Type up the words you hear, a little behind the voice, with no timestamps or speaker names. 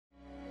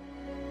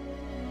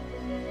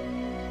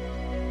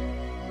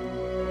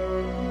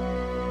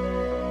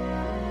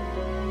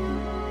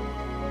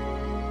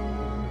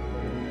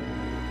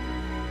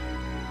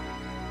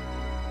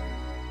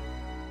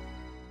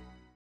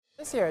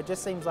This year, it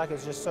just seems like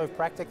it's just so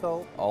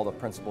practical. All the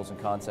principles and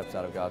concepts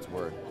out of God's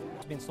Word.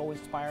 It's been so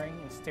inspiring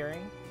and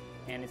stirring,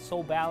 and it's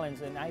so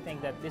balanced, and I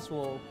think that this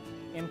will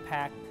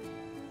impact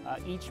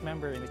each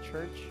member in the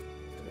church.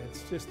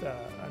 It's just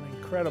an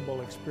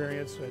incredible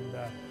experience, and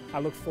I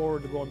look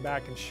forward to going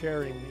back and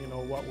sharing,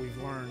 what we've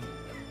learned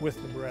with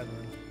the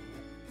brethren.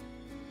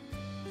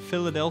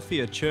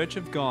 Philadelphia Church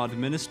of God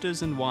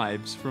ministers and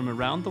wives from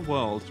around the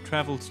world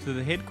traveled to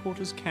the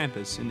headquarters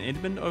campus in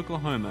Edmond,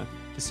 Oklahoma,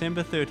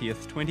 December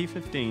 30th,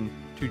 2015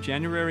 to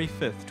January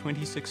 5th,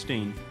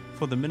 2016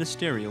 for the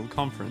Ministerial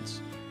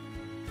Conference.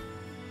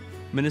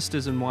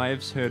 Ministers and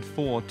wives heard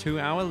 4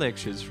 two-hour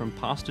lectures from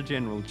Pastor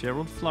General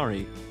Gerald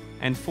Flurry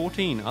and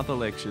 14 other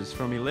lectures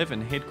from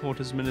 11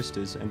 headquarters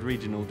ministers and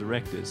regional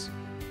directors.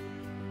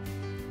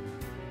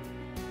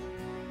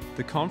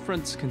 The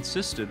conference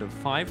consisted of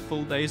 5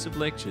 full days of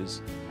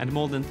lectures and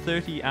more than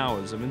 30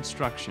 hours of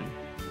instruction.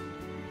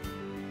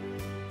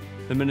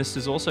 The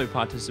ministers also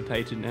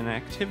participated in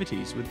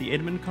activities with the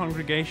Edmond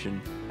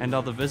congregation and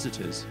other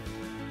visitors.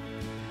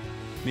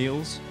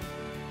 Meals,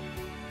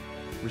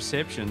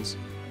 receptions,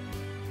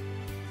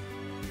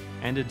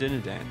 and a dinner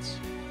dance.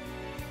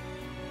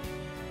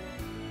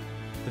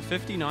 The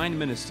 59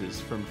 ministers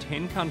from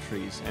 10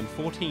 countries and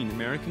 14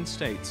 American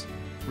states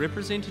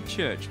represent a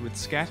church with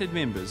scattered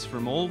members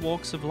from all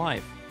walks of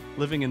life,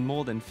 living in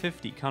more than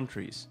 50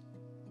 countries.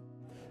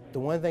 The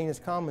one thing that's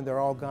common, they're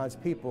all God's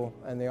people,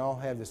 and they all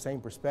have the same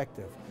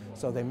perspective.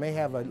 So they may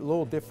have a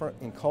little different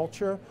in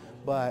culture,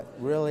 but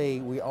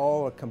really we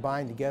all are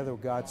combined together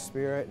with God's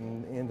Spirit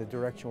and in the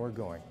direction we're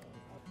going.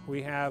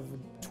 We have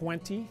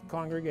 20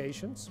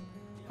 congregations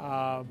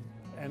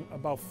and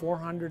about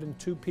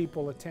 402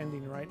 people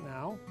attending right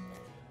now,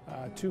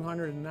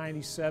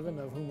 297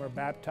 of whom are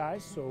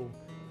baptized, so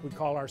we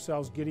call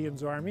ourselves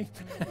Gideon's Army.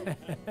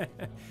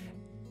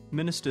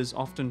 Ministers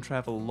often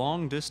travel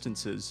long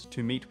distances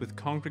to meet with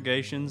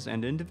congregations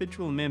and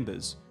individual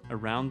members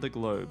around the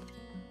globe.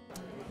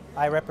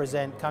 I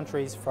represent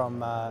countries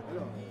from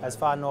as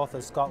far north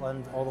as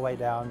Scotland all the way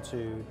down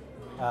to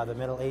the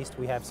Middle East.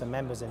 We have some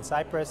members in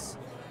Cyprus,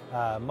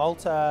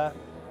 Malta,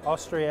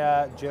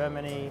 Austria,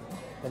 Germany,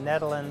 the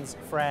Netherlands,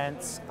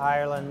 France,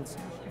 Ireland,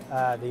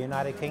 the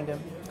United Kingdom.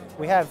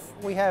 We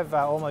have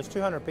almost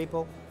 200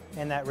 people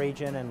in that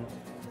region,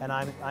 and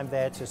I'm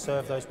there to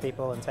serve those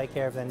people and take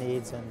care of their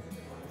needs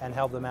and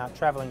help them out,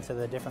 traveling to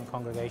the different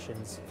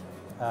congregations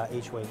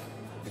each week.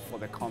 Before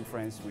the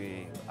conference,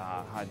 we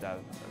had a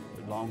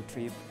long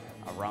trip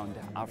around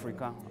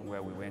Africa,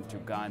 where we went to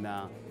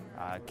Ghana,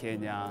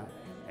 Kenya,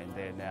 and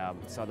then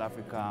South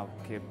Africa,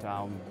 Cape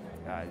Town,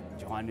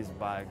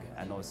 Johannesburg,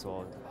 and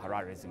also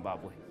Harare,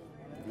 Zimbabwe.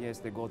 Yes,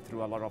 they go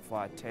through a lot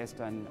of tests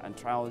and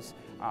trials.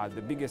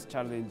 The biggest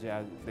challenge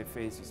they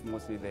face is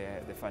mostly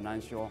the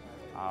financial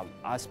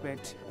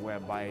aspect,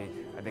 whereby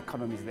the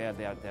economies there,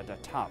 they're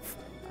tough,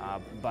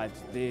 but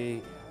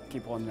they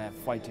keep on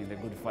fighting the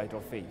good fight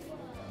of faith.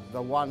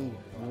 The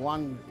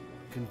one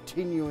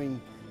continuing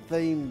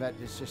theme that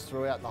is just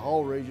throughout the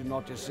whole region,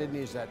 not just Sydney,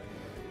 is that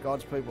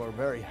God's people are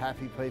very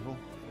happy people.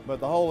 But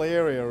the whole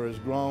area is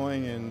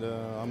growing, and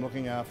I'm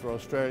looking after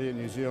Australia,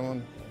 New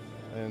Zealand,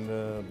 and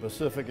the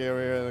Pacific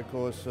area, and of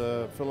course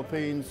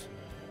Philippines,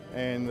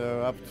 and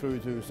up through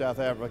to South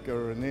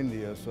Africa and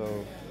India.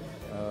 So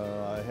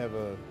I have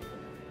a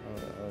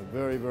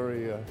very,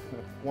 very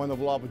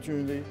wonderful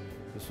opportunity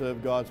to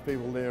serve God's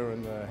people there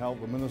and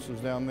help the ministers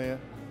down there.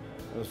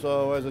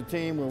 So as a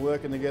team, we're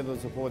working together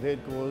to support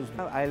headquarters.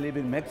 I live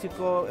in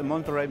Mexico, in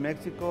Monterrey,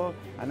 Mexico,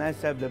 and I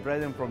serve the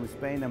brethren from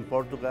Spain and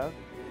Portugal.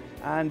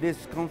 And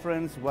this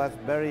conference was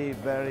very,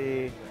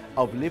 very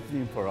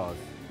uplifting for us.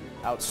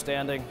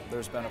 Outstanding.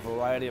 There's been a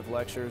variety of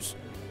lectures,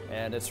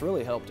 and it's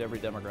really helped every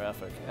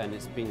demographic. And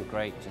it's been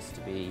great just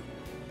to be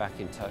back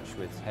in touch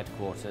with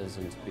headquarters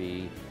and to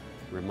be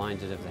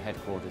reminded of the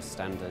headquarters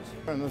standard.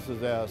 And this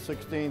is our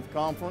 16th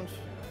conference.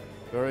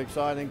 Very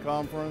exciting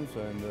conference,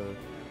 and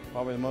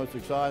probably the most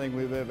exciting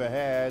we've ever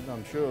had,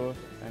 I'm sure.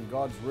 And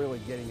God's really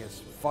getting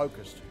us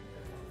focused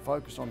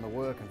on the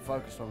work and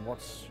focused on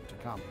what's to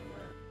come.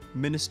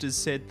 Ministers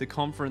said the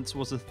conference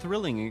was a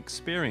thrilling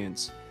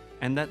experience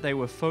and that they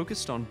were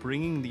focused on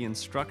bringing the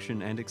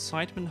instruction and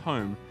excitement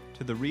home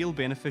to the real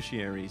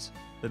beneficiaries,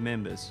 the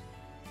members.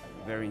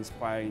 Very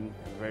inspiring,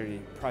 very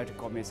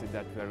practical message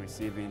that we're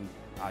receiving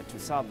to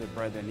serve the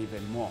brethren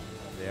even more.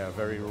 They are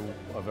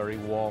very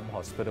warm,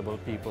 hospitable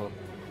people.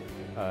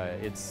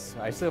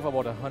 I serve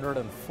about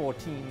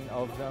 114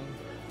 of them,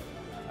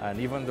 and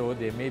even though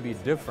they may be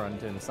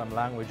different in some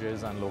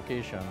languages and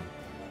location,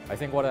 I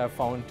think what I've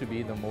found to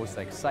be the most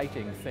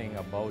exciting thing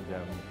about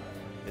them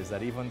is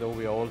that even though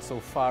we are all so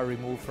far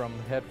removed from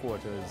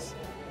headquarters,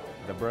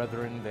 the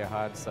brethren, their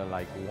hearts are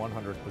like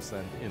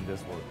 100% in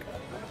this work.